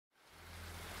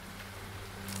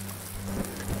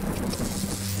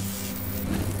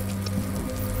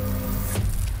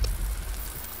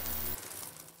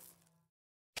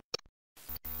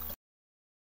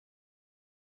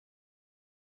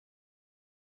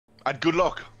And good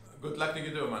luck. Good luck to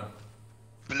you too, man.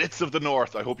 Blitz of the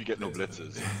North. I hope you get no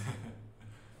blitzes.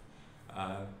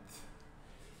 And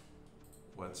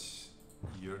what's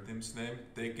your team's name?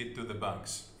 Take it to the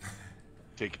banks.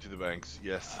 Take it to the banks,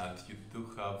 yes. And you do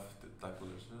have the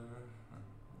tacklers there.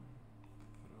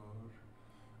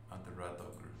 And the rat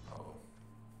ogre. Oh,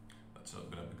 that's not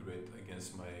gonna be great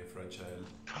against my fragile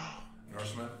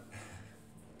Norseman.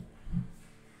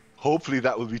 Hopefully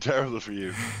that will be terrible for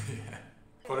you. Yeah.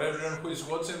 For everyone who is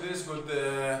watching this,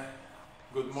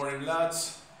 good morning,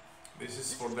 lads. This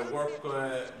is for the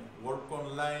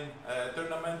Warponline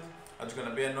tournament. It's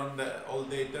gonna be an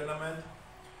all-day tournament.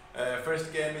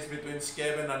 First game is between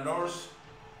Skaven and Norse.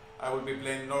 I will be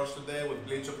playing Norse today with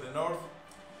Blitz of the North.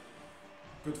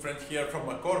 Good friend here from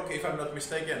Cork, if I'm not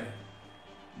mistaken.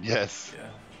 Yes. Yeah,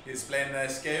 he's playing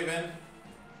Skaven.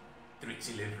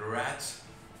 Tricksy little rats.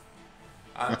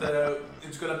 And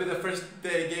it's gonna be the first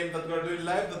game that we're doing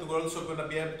live, that we're also gonna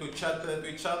be able to chat to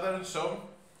each other, so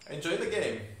enjoy the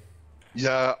game.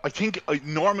 Yeah, I think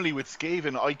normally with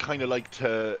Skaven, I kind of like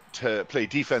to play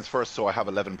defense first, so I have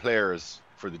 11 players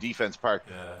for the defense part.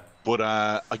 Yeah. But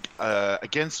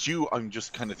against you, I'm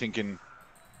just kind of thinking,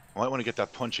 I might want to get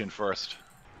that punch in first.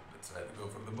 Let's try to go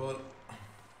for the ball.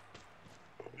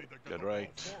 Get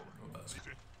right. Oh, that's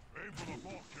good. Aim for the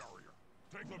ball carrier.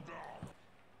 Take them down.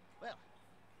 Well,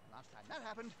 last time that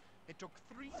happened, it took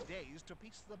 3 days to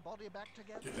piece the body back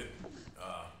together. Get it.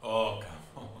 Oh,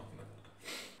 come on.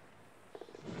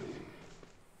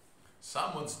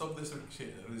 Someone stop this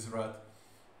rat.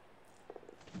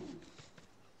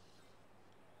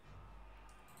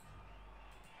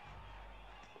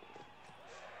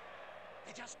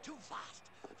 They're just too fast.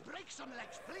 Break some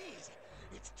legs, please.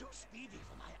 It's too speedy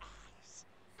for my eyes.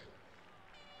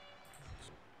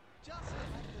 Just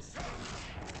like the same.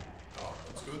 Oh,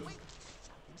 that's good. Wait,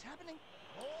 something's happening.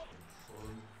 Oh.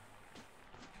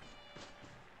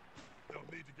 They'll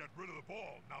need to get rid of the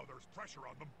ball now there's pressure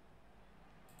on them.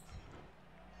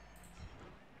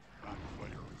 That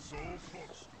player is so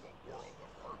close to a world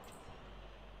of hurt.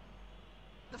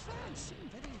 The fans seem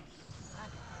very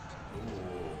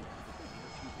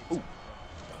Ooh.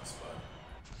 That's fun.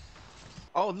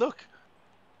 Oh, look.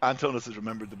 Antonis has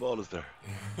remembered the ball is there.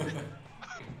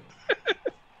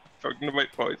 Talking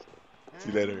about boys. See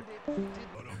you later. Not up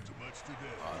to much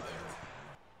today. Oh, there.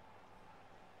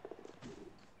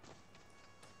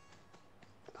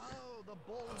 Oh, the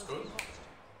ball That's has good. been lost.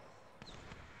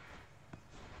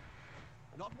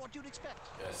 Not what you'd expect.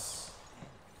 Yes.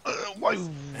 Why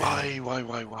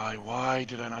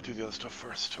did I not do the other stuff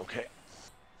first? Okay.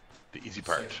 The easy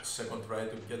part. Second try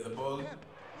to get the ball.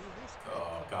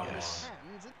 Oh, come Yes.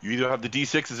 Hands and You either have the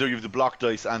D6s or you have the block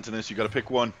dice, Antonis. You got to pick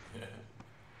one. on.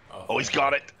 Yeah. Oh, he's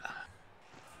got it.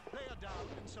 they are down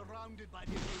and surrounded by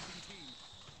the opposing team.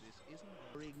 This isn't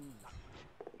ring luck.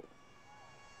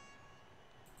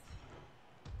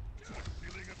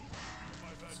 Feeling it.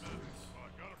 My bad man. I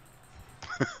got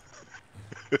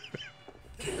her.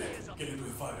 Get into the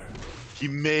fire. He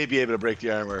may be able to break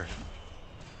the armor.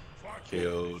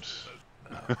 KO'd.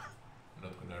 No, I'm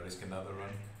not gonna risk another run.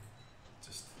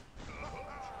 Just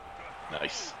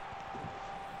Nice.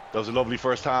 That was a lovely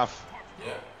first half.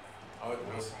 yeah. How it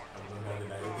was. I'm not gonna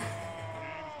deny it.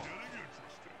 Getting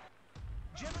interested.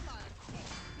 Jeremiah,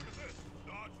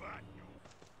 Not that.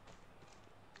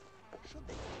 should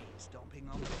they be stomping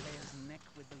on the player's neck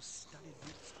with those studded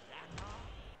wrists that hard?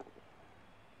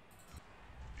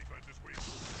 Defense is weak.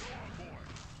 Go on, boy.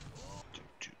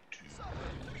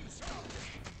 Please stop.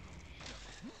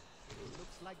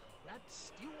 Looks like rat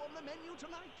stew on the menu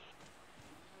tonight.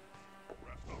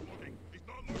 Ref's not looking. He's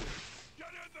not looking.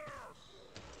 Get in there.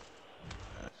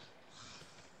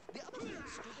 The other men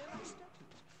stood there unstepped.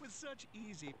 With such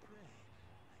easy prey,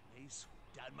 I may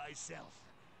swoop down myself.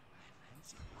 I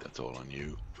fancy. That's all on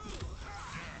you.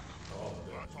 Oh,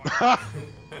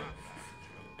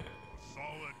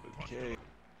 Solid punch. Okay.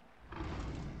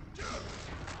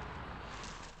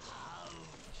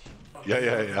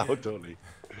 Yeah. Oh, totally.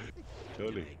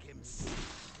 Totally. Make him sick.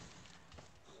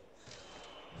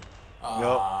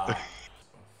 No.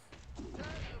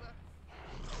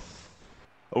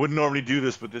 I wouldn't normally do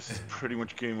this, but this is pretty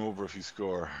much game over if you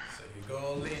score. so you go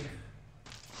all in.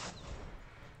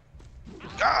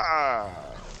 Ah!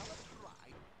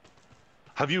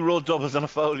 Have you rolled doubles on a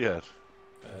foul yet?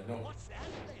 No, What's that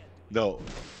there? No.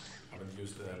 haven't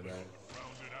used the brand.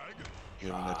 Rounded agony.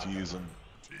 You haven't had to use them.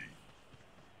 Tea.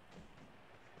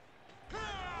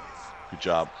 Good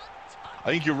job. I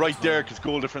think you're right there because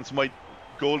goal difference might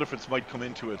come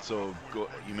into it, so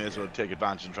you may as well take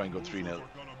advantage and try and go 3-0.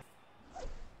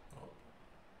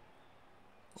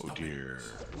 Oh dear.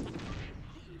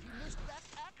 missed that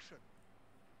action.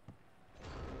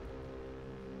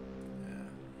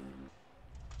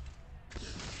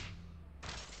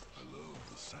 I love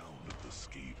the sound of the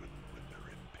Skaven when they're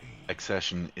in pain.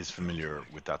 Accession is familiar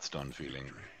with that stun feeling.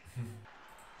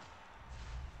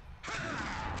 Looks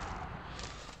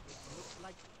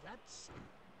like that's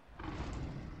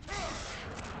I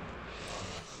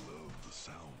love the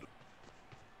sound of...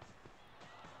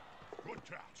 Good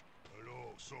catch. And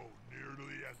oh, so near to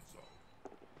the end zone.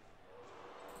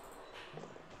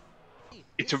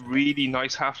 It's a really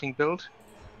nice halfling build.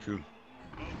 Cool.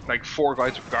 Like 4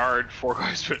 guys with guard, 4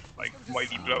 guys with like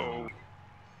mighty blow.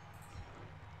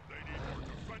 They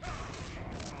need more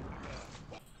defense.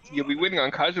 You'll be winning on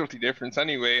casualty difference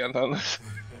anyway, Anton. I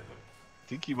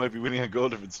think you might be winning a goal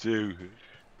difference too.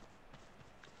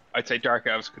 I'd say Dark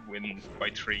Elves could win by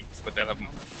 3, but they'll have neck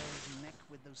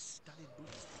with those studded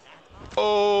boots.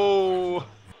 Oh!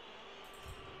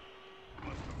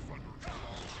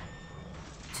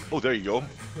 Oh, there you go.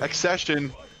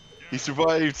 Accession. He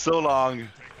survived so long.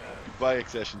 Goodbye,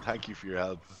 Accession. Thank you for your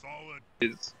help. Solid.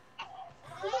 is.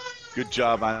 Good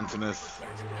job, Antonis.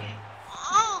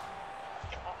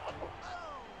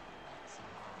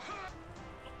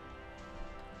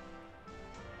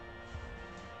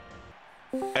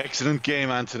 Excellent game,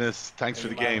 Antonis. Thanks for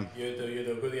the game. You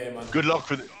do good game, man. Good luck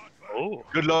for the. Oh.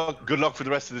 Good luck for the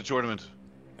rest of the tournament.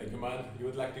 Thank you, man. You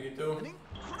would like to get too?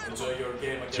 Enjoy your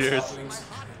game against Cheers. halflings.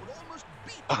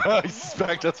 I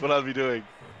suspect that's what I'll be doing.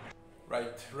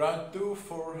 Right, round 2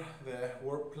 for the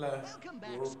Warponline.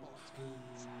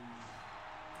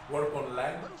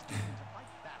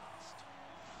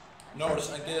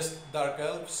 Norse against Dark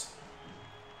Elves.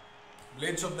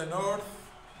 Blitz of the North.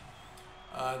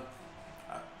 And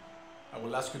I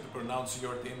will ask you to pronounce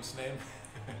your team's name.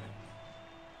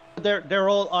 They're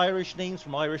all Irish names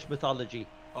from Irish mythology.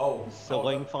 Oh, So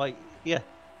I'm fight. Yeah.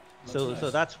 So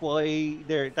nice. that's why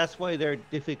they're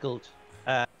difficult.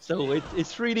 So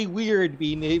it's really weird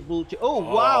being able to. Oh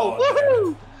wow!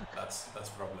 Woohoo! That's a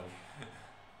problem.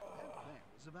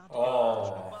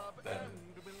 Oh, damn.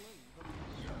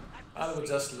 And we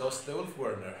just lost the Wolf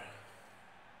Warner.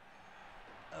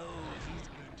 Oh, he's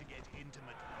going to get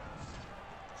intimate.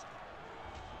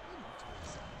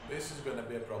 This is gonna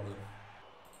be a problem.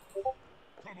 Come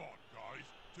on, guys.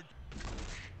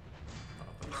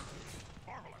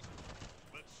 Marvelous.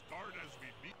 Let's start as we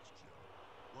meet, Jill.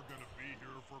 We're gonna be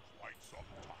here for quite some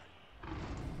time.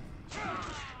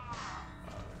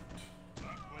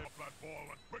 Play up that ball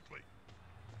and quickly.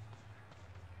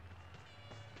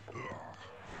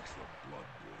 Makes the blood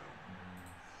boil.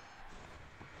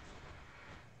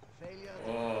 Failure.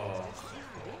 Oh,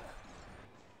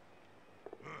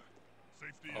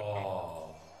 Safety is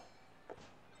oh.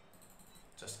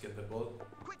 Just get the ball.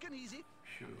 Quick and easy.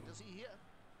 Phew. Does he hear?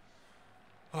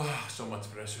 Ah, so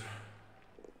much pressure.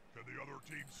 Can the other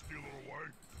team steal it away?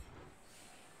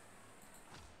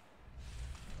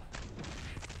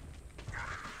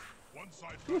 One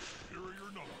side's got superior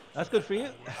numbers. That's good for you.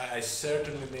 I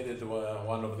certainly needed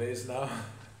one of these now.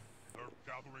 They're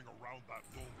gathering around that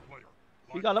lone player.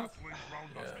 You got him. halflings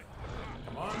round us.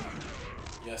 Come on.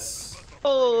 Yes.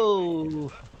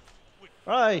 Oh.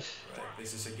 Right. Right,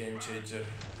 this is a game changer.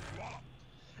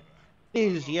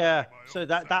 Is yeah. So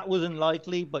that wasn't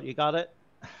likely, but you got it.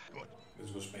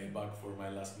 This was payback for my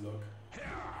last block.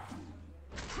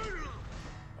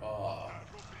 Oh,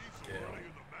 damn.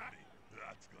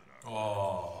 That's gonna...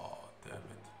 Oh, damn it.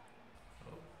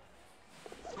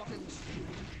 Got him straight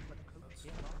for the coach.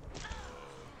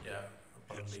 Yeah,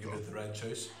 apparently you did the right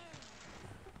choice.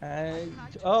 And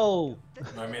oh.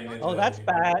 I mean, Oh, that's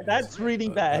bad. That's really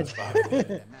bad. That's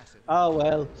bad. Oh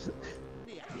well.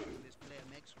 The action this player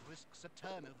makes risks a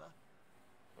turnover.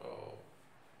 Oh.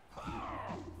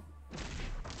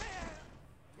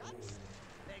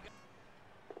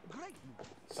 Great.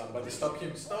 Somebody stop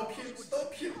him, stop him,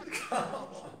 stop him! Come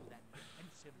on.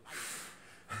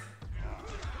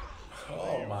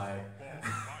 Oh my.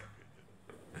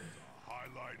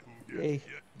 Highlight who Yay. gets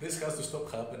hit. This has to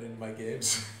stop happening in my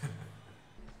games.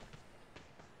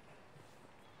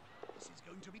 This is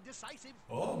going to be decisive.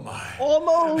 Oh my.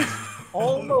 Almost.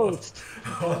 Almost.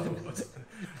 Almost.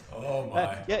 Oh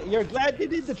my. Yeah, you're glad you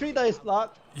did the 3 dice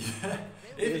block. Yeah.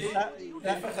 If I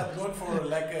had gone for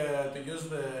like to use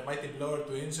the mighty blower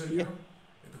to injure you, it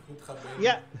would have been.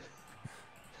 Yeah.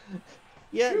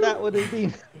 Yeah, that would have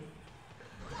been.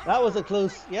 That was a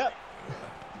close. Yep.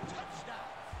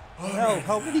 Now,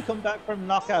 how would he come back from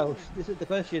knockout? This is the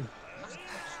question.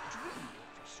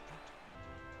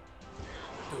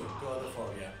 Two out of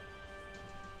 4, yeah.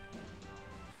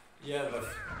 Yeah,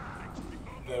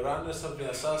 the runners of the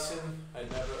assassin, I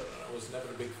was never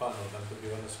a big fan of them, to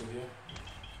be honest with you.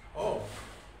 Oh,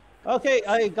 Okay,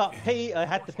 I got pay. I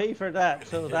had to pay for that,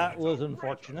 so that was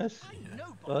unfortunate.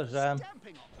 But the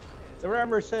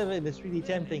armor 7 is really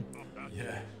tempting.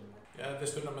 yeah. Yeah,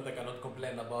 this tournament I cannot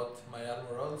complain about my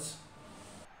armor rolls.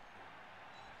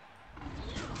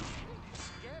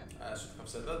 I should have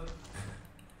said that.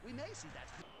 We may see that.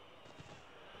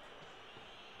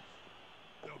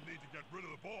 They'll need to get rid of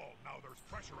the ball now there's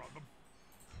pressure on them.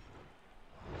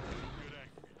 Get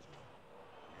angry,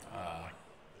 Joe.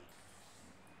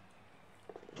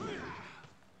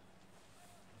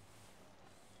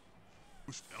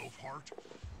 Elfheart?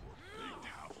 Big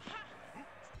half.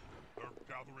 They're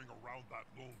gathering around that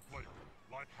lone player,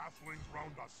 like halflings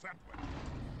round a sandwich.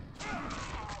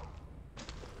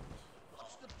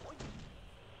 What's the point?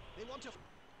 They want to.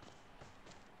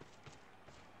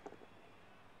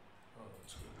 Oh,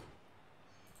 that's good.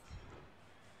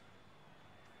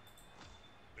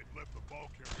 They've left the ball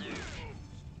carrier exposed.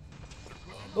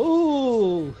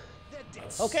 Ooh.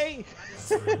 That's, Okay.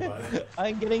 that's really bad.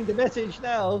 I'm getting the message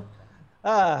now.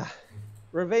 Ah,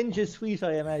 revenge is sweet,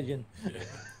 I imagine. Yeah.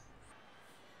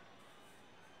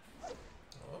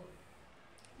 Oh,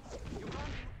 You can't do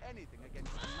anything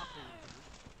against the knuckles.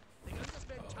 They only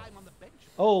spend time on the bench.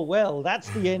 Oh well, that's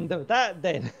the end of that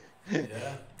then.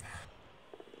 yeah.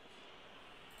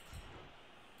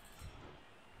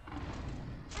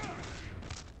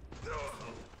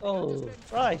 Oh,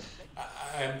 right.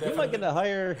 I'm Who am I definitely, gonna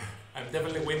hire? I'm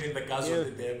definitely winning the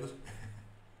casualty table.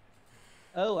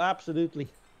 Oh, absolutely.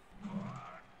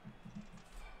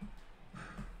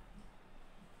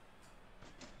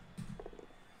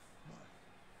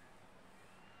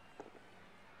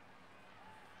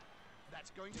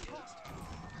 That's going to cost.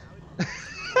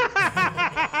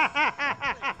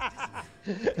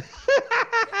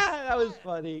 That was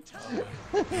funny.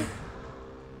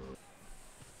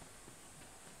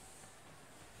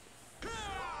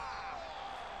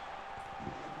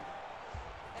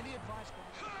 Any advice for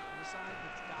the side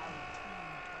that's down 2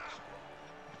 touchdowns?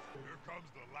 Here comes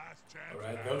the last chance.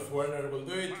 Alright, Golf Warner will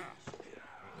do it.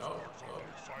 No, no.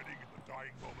 Exciting in the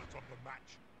dying moments of the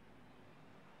match.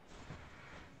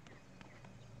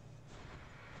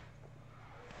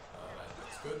 Alright,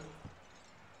 that's good.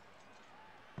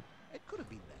 It could have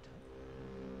been better.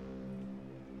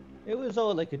 It was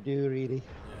all I could do, really.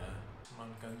 Yeah, man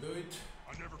can do it.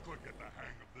 I never could get the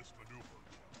hang of this maneuver.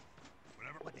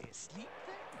 Whenever Were they asleep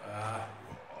then? Ah,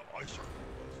 I certainly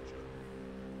was, Joe.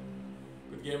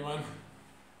 good game, man.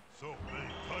 So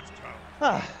many touchdowns.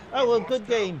 Ah, oh well, good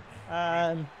game.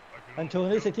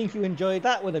 Antonis, I think you enjoyed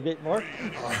that one a bit more.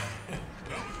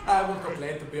 I won't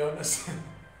complain, to be honest.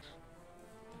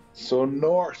 So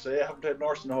Norse, I haven't played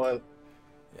Norse in a while.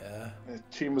 Yeah, The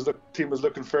team was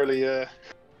looking fairly. and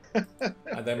I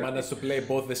managed to play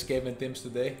both the Skaven teams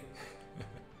today.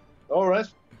 All right.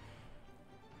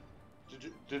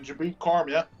 Did you beat Corm?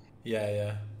 Yeah.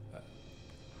 Yeah.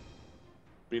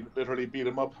 Literally beat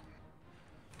him up.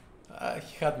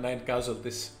 He had 9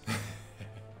 casualties.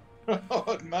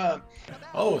 Oh man.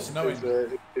 Oh, snowing.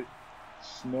 It's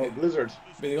snow blizzard.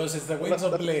 Because it's the winds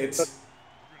of Blitz.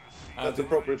 That's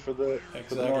appropriate for the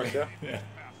North, yeah. Yeah.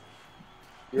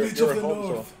 You're of at the home,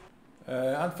 North.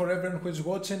 And for everyone who is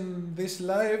watching this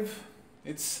live,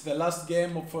 it's the last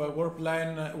game of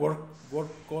Warponline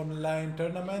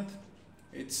tournament.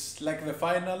 It's like the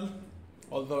final,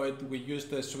 although we use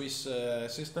the Swiss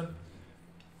system.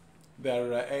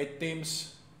 There are 8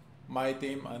 teams, my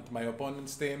team and my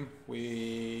opponent's team.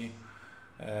 We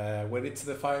reached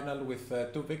the final with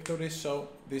 2 victories, so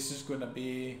this is gonna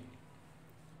be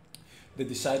the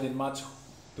deciding match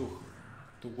to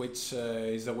which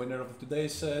is the winner of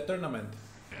today's tournament.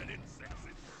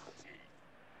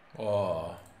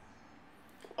 Oh,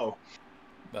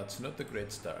 that's not a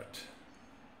great start.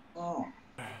 Oh.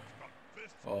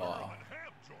 Oh,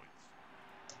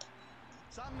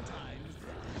 Sometimes.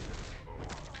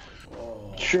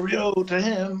 oh. Cheerio to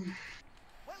him.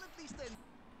 Well, at least then.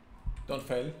 Don't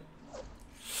fail.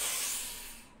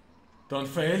 Don't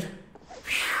fail.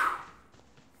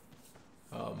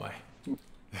 Oh my. with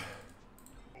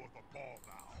the ball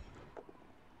now.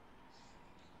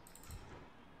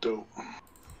 Dope.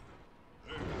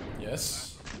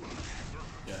 Yes.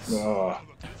 Yes. Oh, Now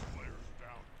that this player's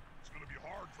down, it's going to be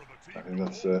hard for the team I think to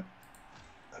that's hold.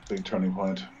 a big turning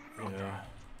point. Yeah.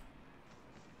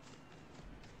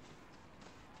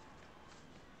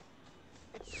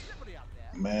 It's slippery out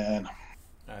there. Man.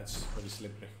 That's very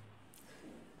slippery.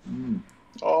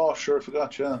 Oh, sure, I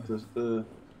forgot. Yeah, the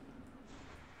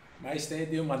My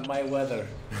stadium and my weather.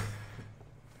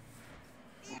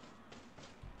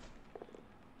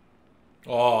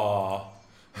 Oh.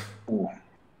 oh,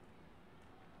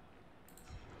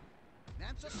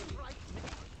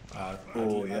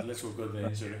 Oh, yeah. Let's go good the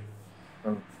injury.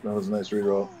 That was a nice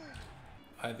reroll.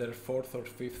 Either 4th or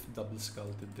 5th double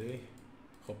skull today.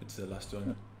 Hope it's the last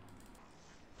one.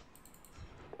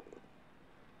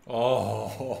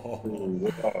 Oh!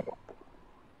 Wow.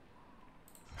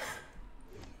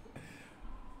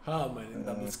 How many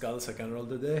double skulls I can roll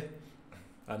today?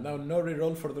 And now no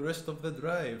reroll for the rest of the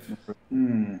drive.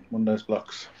 One nice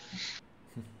blocks.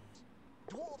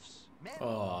 Dwarfs, men,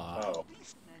 Oh,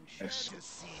 beastmen, nice. sure to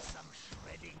see some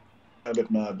shredding. A bit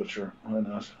mad, but sure, why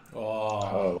not?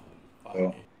 Oh.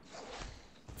 Oh.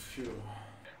 Phew.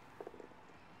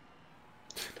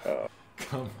 Oh.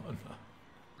 Come on now.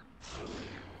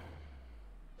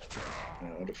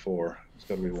 Out of 4, it's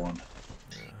got to be 1.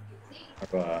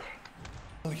 Tackle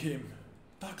him.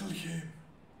 Tackle him.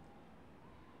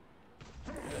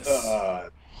 Yes.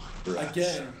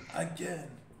 Rats. Again.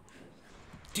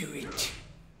 Do it.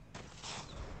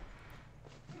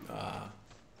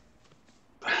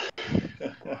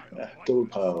 Double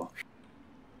pile.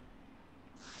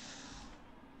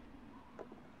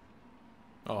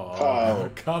 Oh,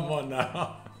 come on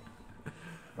now.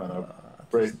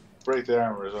 Break the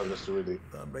armor as well, just to really.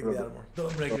 Don't break the armor.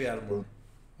 Don't break the armor.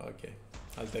 Okay,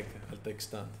 I'll take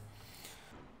stand.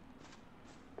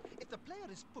 If the player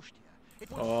is pushed here,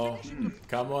 it will finish into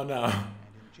Come on now. and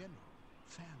in general,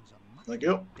 fans are much Thank you.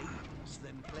 more dangerous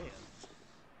than players.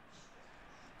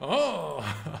 Oh,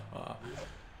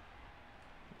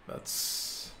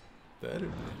 that's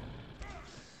terrible.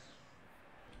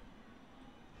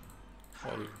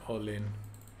 All in.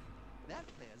 That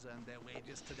player's earned their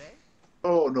wages today.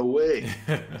 Oh, no way.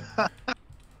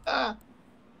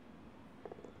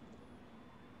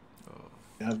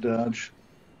 You have dodge.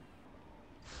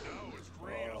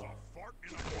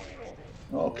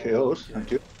 Okay, Oz,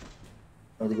 thank you.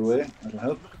 Out of the way, that'll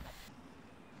help.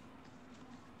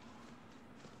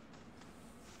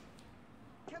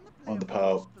 Can the player On the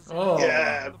pow. Oh.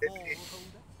 Yeah, the ball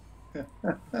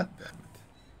holder?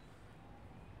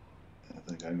 I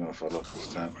think I'm gonna follow up this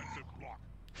time.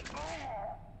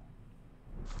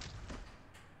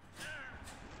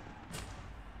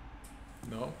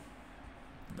 No.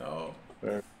 No.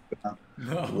 Fair.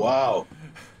 No. Wow.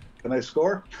 Can I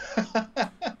score?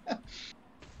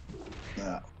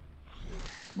 Nah.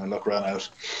 My luck ran out.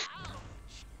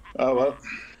 Oh well.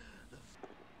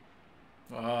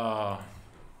 Ah.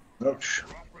 Ouch.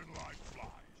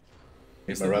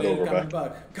 Is My the rat player over coming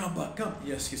back. back? Come back, come.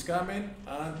 Yes, he's coming,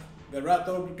 and the rat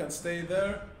ogre can stay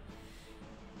there.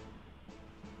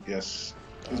 Yes.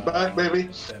 He's back, baby.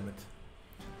 Damn it.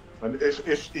 And if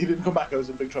he didn't come back, I was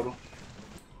in big trouble.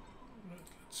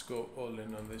 Let's go all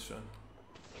in on this one.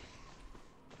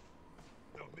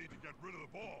 They'll need to get rid of the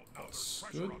ball. Now That's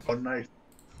there's pressure good. on Oh, nice.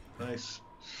 Nice.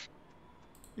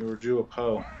 You were due a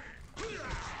pow.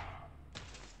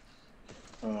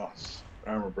 Oh,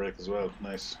 armor break as well.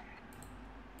 Nice.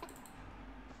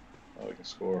 Oh, I can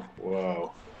score.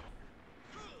 Wow.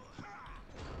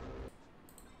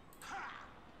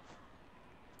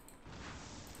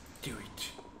 Do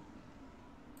it.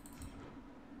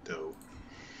 Dope.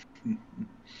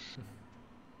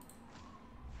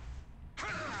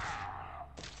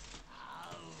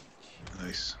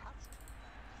 Nice.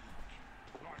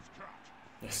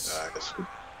 Yes. Ah, that's good.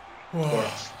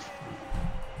 Wow.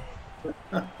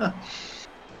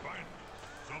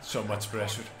 So much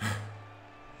pressure.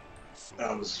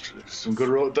 That was some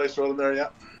good dice rolling there, yeah.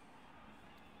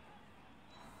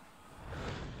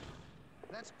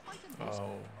 That's quite an Oh.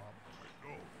 No,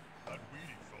 that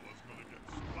weedy fella's gonna get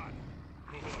splatted.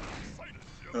 Excited,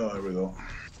 Joe. Oh, there we go.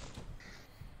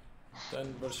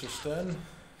 10 versus 10.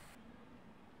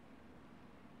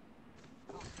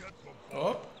 Get the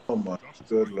Oh. Oh my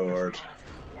good lord.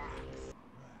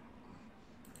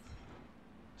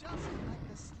 just like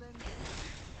the slender.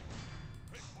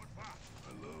 big one back. I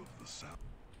love the sound.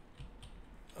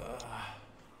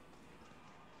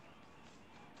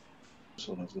 This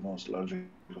one has the most logical.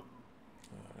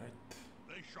 Alright.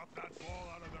 They shot that ball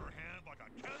out of their hand like a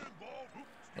cannonball.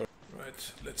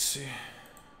 Right, let's see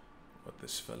what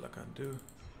this fella can do.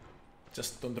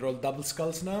 Just don't roll double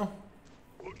skulls now.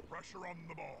 Put pressure on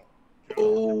the ball.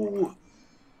 Oh!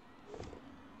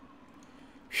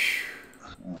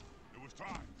 It was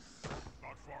time.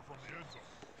 Not far from the end zone.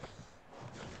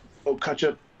 Oh, catch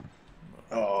it!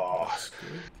 Oh! That's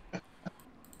good.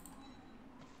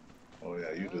 Oh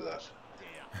yeah, you do that.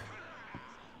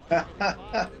 The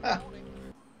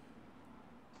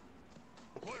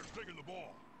player's taking the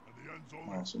ball, and the end zone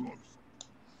is Awesome. close.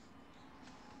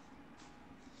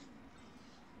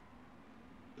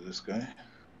 This guy.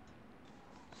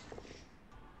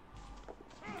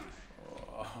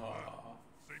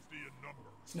 Safety in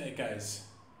numbers. Snake eyes.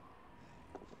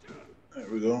 There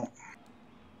we go.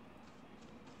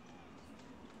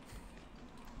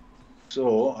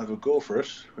 So I could go for it,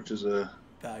 which is a.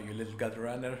 Die, you little gut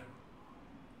runner.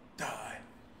 Die.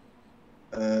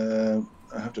 I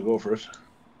have to go for it.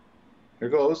 Here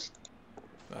goes.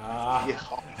 Ah. Yeah.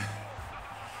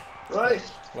 Right.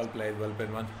 Well played, man.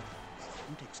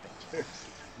 That's a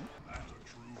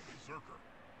true berserker.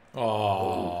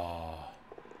 Oh.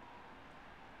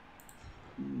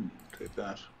 Take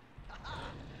that.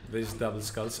 These double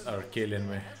skulls are killing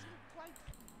me.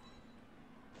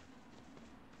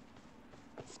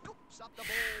 Scoops up the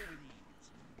ball with ease.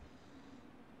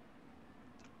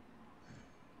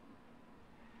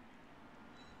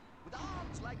 With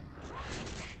arms like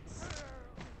there's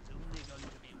only going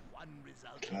to be one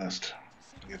result. Last.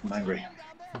 Get him angry.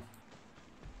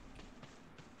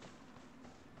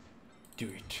 Do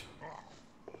it.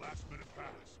 Last minute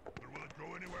pass. But will it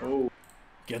go anywhere? Oh.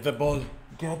 Get the ball.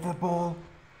 Get the ball.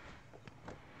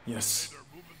 Yes. They're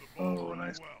moving the ball Oh, really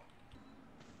nice. well.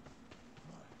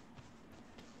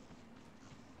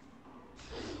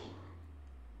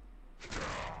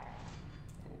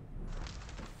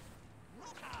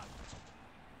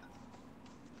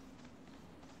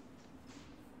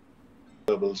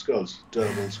 Double skulls.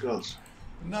 Double skulls.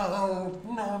 No,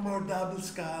 no more double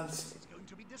skulls. It's going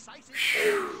to be decisive.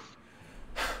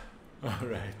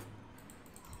 Alright.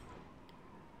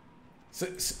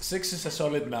 Six is a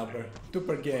solid number. 2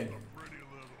 per game. Pretty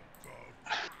little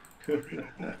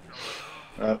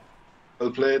tough.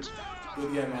 Well played.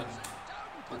 Good game, man.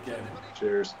 Good game.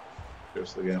 Cheers.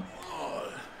 Cheers to the game.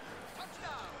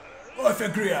 Oh,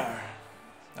 Fegriar.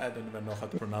 I don't even know how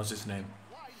to pronounce his name.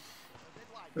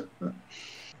 And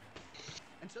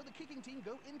so the kicking team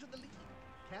go into the lead.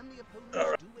 Can the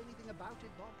opponents do anything about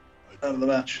it, Bob? End of the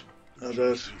match. No doubt.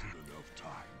 Isn't enough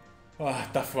time. Ah,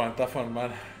 tough one,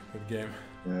 man. Good game.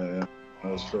 Yeah.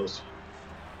 That was close.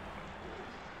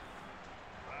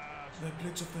 The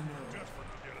Blitz of the North. Desperate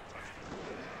to get